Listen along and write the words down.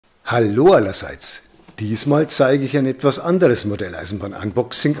Hallo allerseits! Diesmal zeige ich ein etwas anderes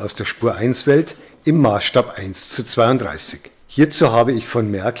Modelleisenbahn-Unboxing aus der Spur1-Welt im Maßstab 1:32. Hierzu habe ich von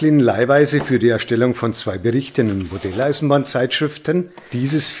Märklin leihweise für die Erstellung von zwei Berichten in Modelleisenbahnzeitschriften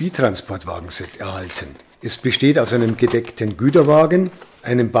dieses Viehtransportwagen-Set erhalten. Es besteht aus einem gedeckten Güterwagen,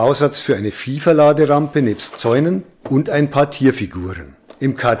 einem Bausatz für eine Viehverladerampe nebst Zäunen und ein paar Tierfiguren.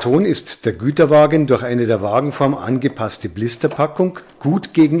 Im Karton ist der Güterwagen durch eine der Wagenform angepasste Blisterpackung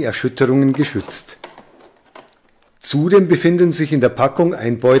gut gegen Erschütterungen geschützt. Zudem befinden sich in der Packung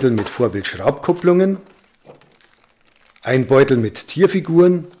ein Beutel mit Vorbild-Schraubkupplungen, ein Beutel mit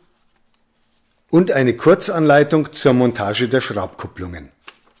Tierfiguren und eine Kurzanleitung zur Montage der Schraubkupplungen.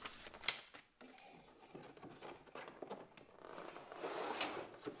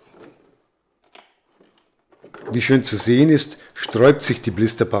 Wie schön zu sehen ist, sträubt sich die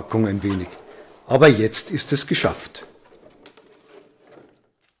Blisterpackung ein wenig. Aber jetzt ist es geschafft.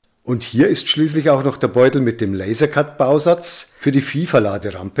 Und hier ist schließlich auch noch der Beutel mit dem Lasercut-Bausatz für die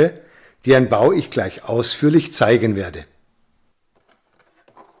Viehverladerampe, deren Bau ich gleich ausführlich zeigen werde.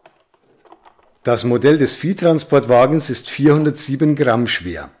 Das Modell des Viehtransportwagens ist 407 Gramm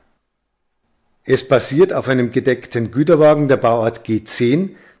schwer. Es basiert auf einem gedeckten Güterwagen der Bauart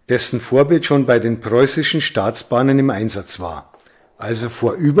G10, dessen Vorbild schon bei den Preußischen Staatsbahnen im Einsatz war, also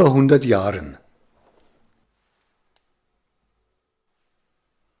vor über 100 Jahren.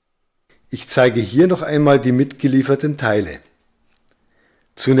 Ich zeige hier noch einmal die mitgelieferten Teile.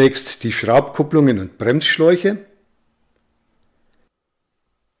 Zunächst die Schraubkupplungen und Bremsschläuche,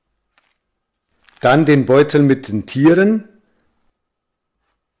 dann den Beutel mit den Tieren,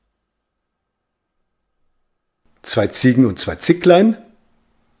 zwei Ziegen und zwei Zicklein,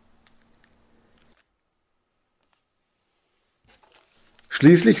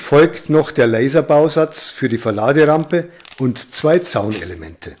 schließlich folgt noch der Laserbausatz für die Verladerampe und zwei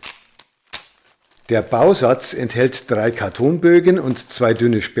Zaunelemente. Der Bausatz enthält 3 Kartonbögen und 2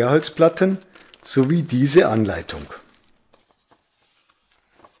 dünne Sperrholzplatten sowie diese Anleitung.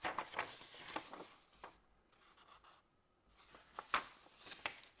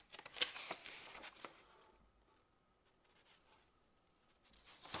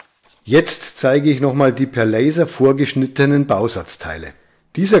 Jetzt zeige ich nochmal die per Laser vorgeschnittenen Bausatzteile.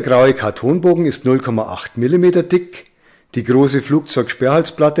 Dieser graue Kartonbogen ist 0,8 mm dick, die große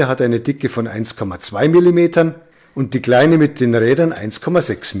Flugzeugsperrholzplatte hat eine Dicke von 1,2 mm und die kleine mit den Rädern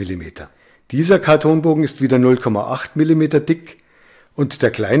 1,6 mm. Dieser Kartonbogen ist wieder 0,8 mm dick und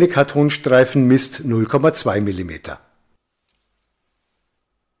der kleine Kartonstreifen misst 0,2 mm.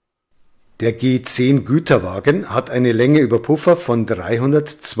 Der G10 Güterwagen hat eine Länge über Puffer von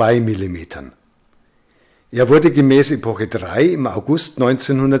 302 mm. Er wurde gemäß Epoche 3 im August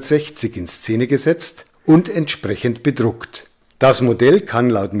 1960 in Szene gesetzt und entsprechend bedruckt. Das Modell kann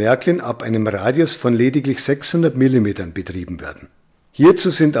laut Märklin ab einem Radius von lediglich 600 mm betrieben werden.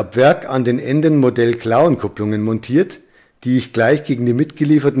 Hierzu sind ab Werk an den Enden Modell-Klauenkupplungen montiert, die ich gleich gegen die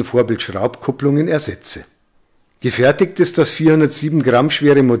mitgelieferten Vorbild-Schraubkupplungen ersetze. Gefertigt ist das 407 Gramm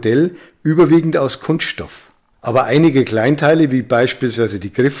schwere Modell überwiegend aus Kunststoff, aber einige Kleinteile wie beispielsweise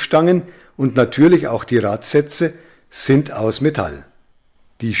die Griffstangen und natürlich auch die Radsätze sind aus Metall.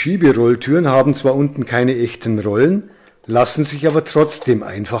 Die Schieberolltüren haben zwar unten keine echten Rollen, lassen sich aber trotzdem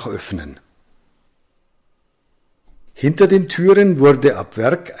einfach öffnen. Hinter den Türen wurde ab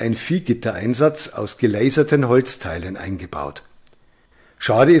Werk ein Viehgittereinsatz aus gelaserten Holzteilen eingebaut.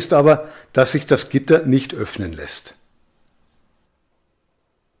 Schade ist aber, dass sich das Gitter nicht öffnen lässt.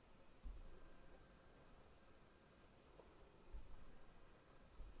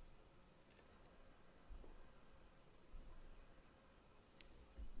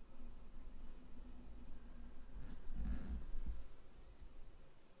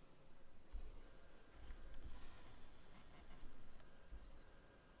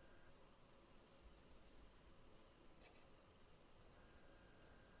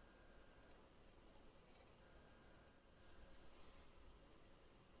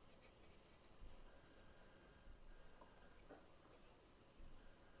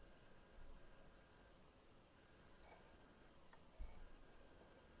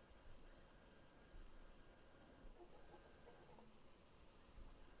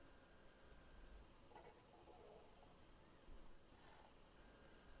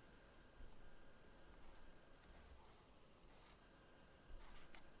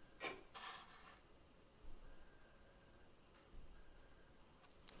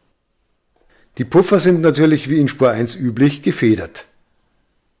 Die Puffer sind natürlich wie in Spur 1 üblich gefedert.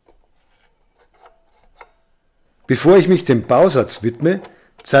 Bevor ich mich dem Bausatz widme,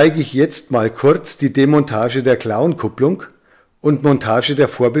 zeige ich jetzt mal kurz die Demontage der Klauenkupplung und Montage der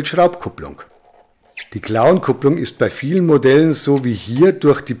Vorbild-Schraubkupplung. Die Klauenkupplung ist bei vielen Modellen so wie hier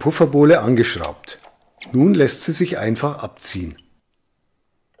durch die Pufferbohle angeschraubt. Nun lässt sie sich einfach abziehen.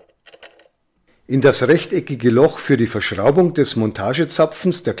 In das rechteckige Loch für die Verschraubung des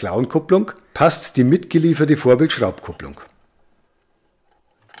Montagezapfens der Klauenkupplung passt die mitgelieferte Vorbild-Schraubkupplung.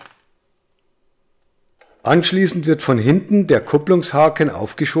 Anschließend wird von hinten der Kupplungshaken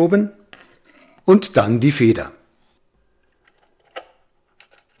aufgeschoben und dann die Feder.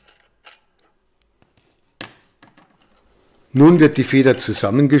 Nun wird die Feder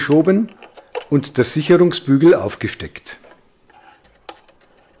zusammengeschoben und der Sicherungsbügel aufgesteckt.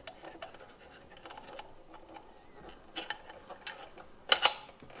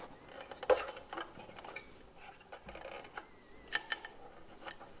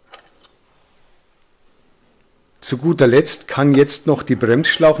 Zu guter Letzt kann jetzt noch die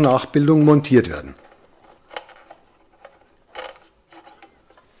Bremsschlauchnachbildung montiert werden.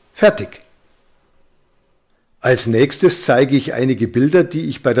 Fertig! Als nächstes zeige ich einige Bilder, die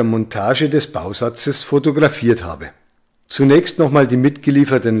ich bei der Montage des Bausatzes fotografiert habe. Zunächst nochmal die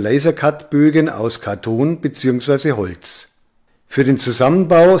mitgelieferten Lasercut-Bögen aus Karton bzw. Holz. Für den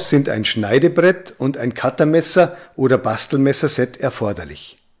Zusammenbau sind ein Schneidebrett und ein Cuttermesser oder Bastelmesserset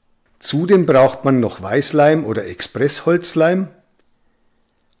erforderlich. Zudem braucht man noch Weißleim oder Expressholzleim,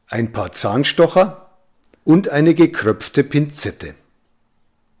 ein paar Zahnstocher und eine gekröpfte Pinzette.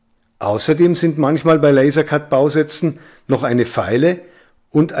 Außerdem sind manchmal bei Lasercut-Bausätzen noch eine Feile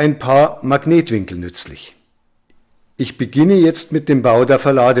und ein paar Magnetwinkel nützlich. Ich beginne jetzt mit dem Bau der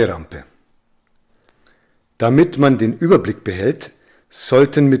Verladerampe. Damit man den Überblick behält,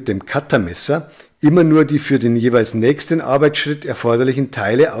 sollten mit dem Cuttermesser immer nur die für den jeweils nächsten Arbeitsschritt erforderlichen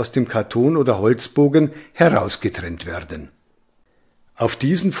Teile aus dem Karton- oder Holzbogen herausgetrennt werden. Auf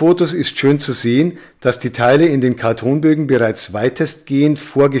diesen Fotos ist schön zu sehen, dass die Teile in den Kartonbögen bereits weitestgehend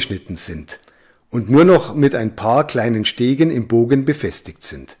vorgeschnitten sind und nur noch mit ein paar kleinen Stegen im Bogen befestigt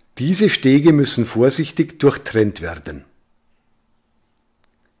sind. Diese Stege müssen vorsichtig durchtrennt werden.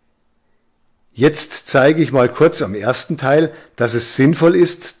 Jetzt zeige ich mal kurz am ersten Teil, dass es sinnvoll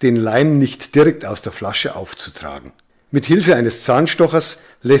ist, den Leim nicht direkt aus der Flasche aufzutragen. Mit Hilfe eines Zahnstochers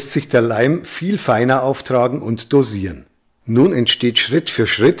lässt sich der Leim viel feiner auftragen und dosieren. Nun entsteht Schritt für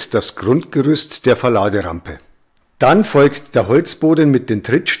Schritt das Grundgerüst der Verladerampe. Dann folgt der Holzboden mit den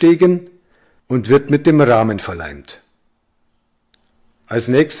Trittstegen und wird mit dem Rahmen verleimt. Als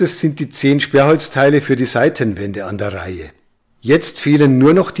nächstes sind die 10 Sperrholzteile für die Seitenwände an der Reihe. Jetzt fehlen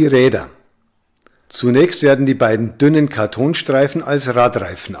nur noch die Räder. Zunächst werden die beiden dünnen Kartonstreifen als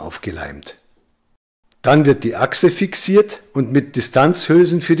Radreifen aufgeleimt. Dann wird die Achse fixiert und mit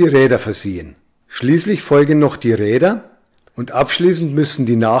Distanzhülsen für die Räder versehen. Schließlich folgen noch die Räder und abschließend müssen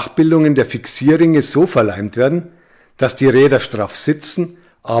die Nachbildungen der Fixierringe so verleimt werden, dass die Räder straff sitzen,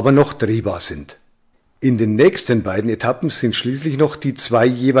 aber noch drehbar sind. In den nächsten beiden Etappen sind schließlich noch die 2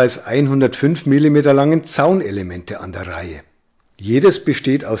 jeweils 105 mm langen Zaunelemente an der Reihe. Jedes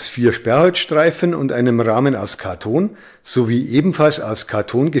besteht aus 4 Sperrholzstreifen und einem Rahmen aus Karton sowie ebenfalls aus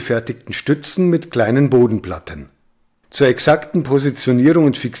Karton gefertigten Stützen mit kleinen Bodenplatten. Zur exakten Positionierung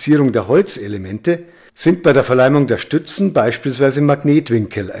und Fixierung der Holzelemente sind bei der Verleimung der Stützen beispielsweise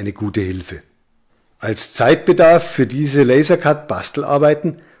Magnetwinkel eine gute Hilfe. Als Zeitbedarf für diese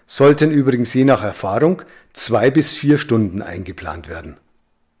Lasercut-Bastelarbeiten sollten übrigens je nach Erfahrung 2 bis 4 Stunden eingeplant werden.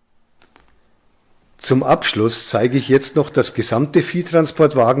 Zum Abschluss zeige ich jetzt noch das gesamte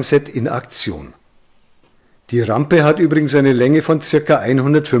Viehtransportwagen-Set in Aktion. Die Rampe hat übrigens eine Länge von ca.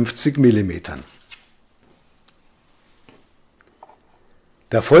 150 mm.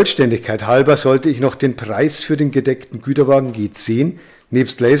 Der Vollständigkeit halber sollte ich noch den Preis für den gedeckten Güterwagen G10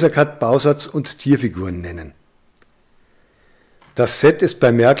 nebst Lasercut-Bausatz und Tierfiguren nennen. Das Set ist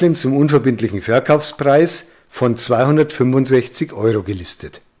bei Märklin zum unverbindlichen Verkaufspreis von 265 €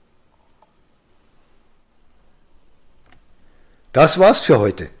 gelistet. Das war's für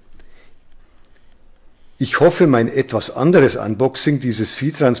heute. Ich hoffe, mein etwas anderes Unboxing dieses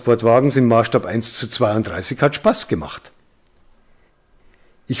Viehtransportwagens im Maßstab 1:32 hat Spaß gemacht.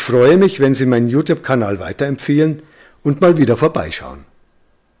 Ich freue mich, wenn Sie meinen YouTube-Kanal weiterempfehlen und mal wieder vorbeischauen.